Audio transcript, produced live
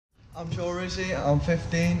I'm Rizzi, I'm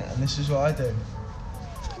 15 and this is what I do.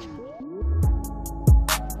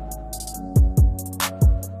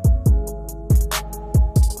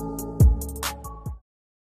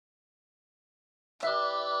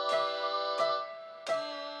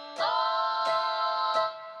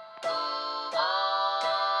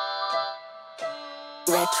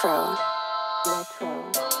 Retro.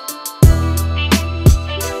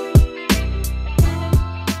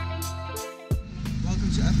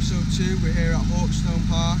 Welcome to episode 2, we're here at Hawkstone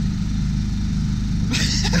Park.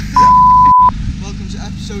 Welcome to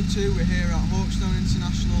episode 2, we're here at Hawkstone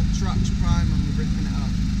International Tracks Prime and we're ripping it up.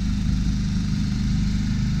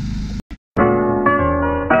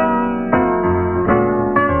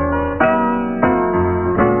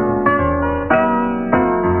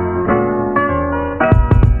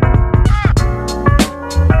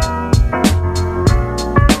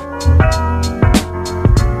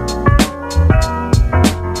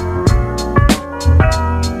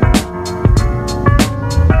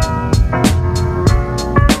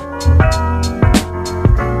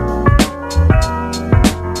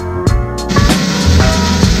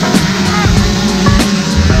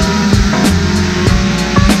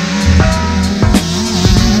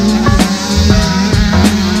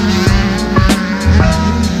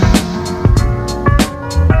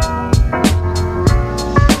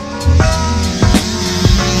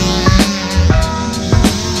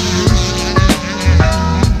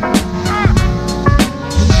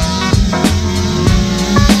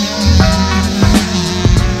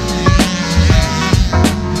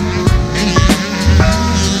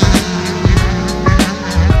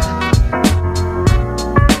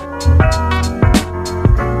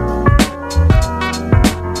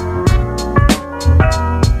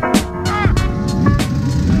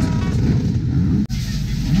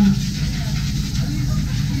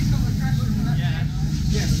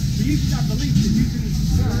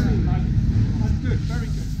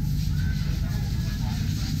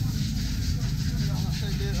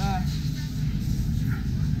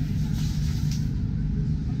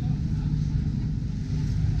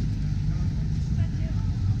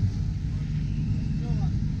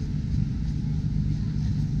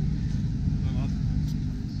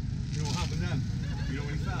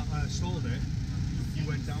 Stalled it, you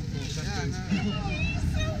went down 4 seconds. Yeah,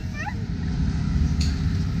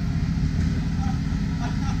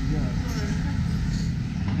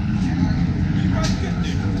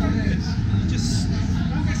 You just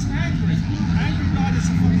don't get so angry. Angry rider's a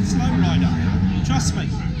fucking slow rider. Trust me.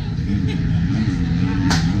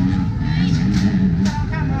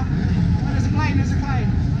 Camera. Oh, there's a plane, Let's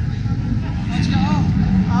go.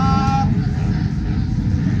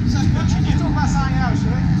 We'll talk about something else,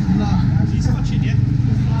 shall we? no. He's watching you.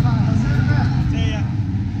 I'll see you in a bit. See ya.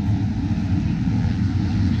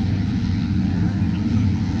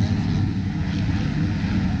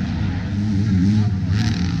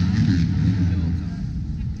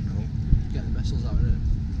 Get the missiles out of it.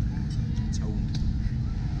 Toned.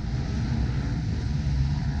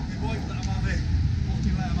 Hey boy, let him have it.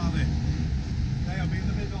 Fucking let him have it. Hey, I'll be in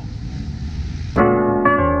the middle.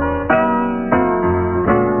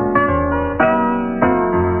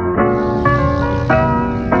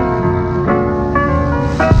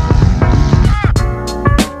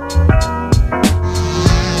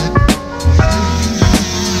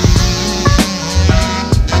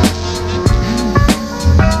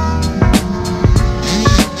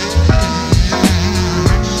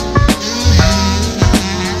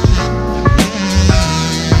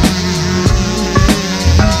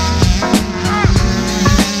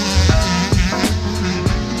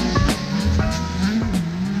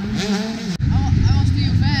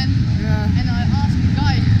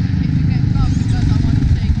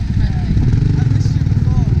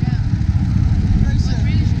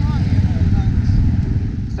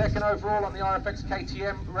 Second overall on the RFX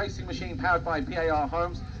KTM racing machine powered by BAR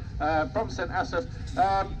Homes from St Asaph,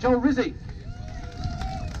 Rizzi.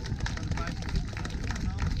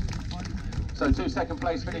 So 2 second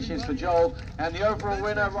place finishes for Joel and the overall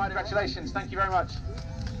winner, right, congratulations, thank you very much.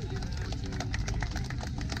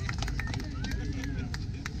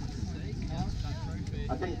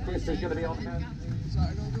 I think Chris is going to be on hand.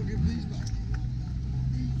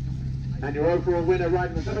 And your overall winner,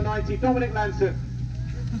 riding the number 90, Dominic Lanson.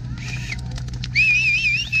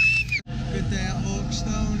 Good day at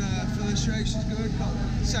Hawkstone. First race was good, got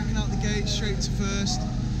second out the gate, straight to first,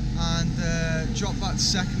 and dropped back to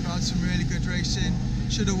second, but had some really good racing.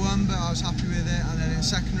 Should have won, but I was happy with it. And then in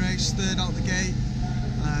second race, third out the gate,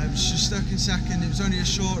 was just stuck in second. It was only a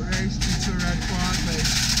short race due to a red flag, but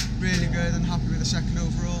it's really good and happy with the second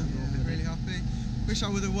overall. Really happy. Wish I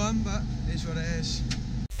would have won, but it is what it is.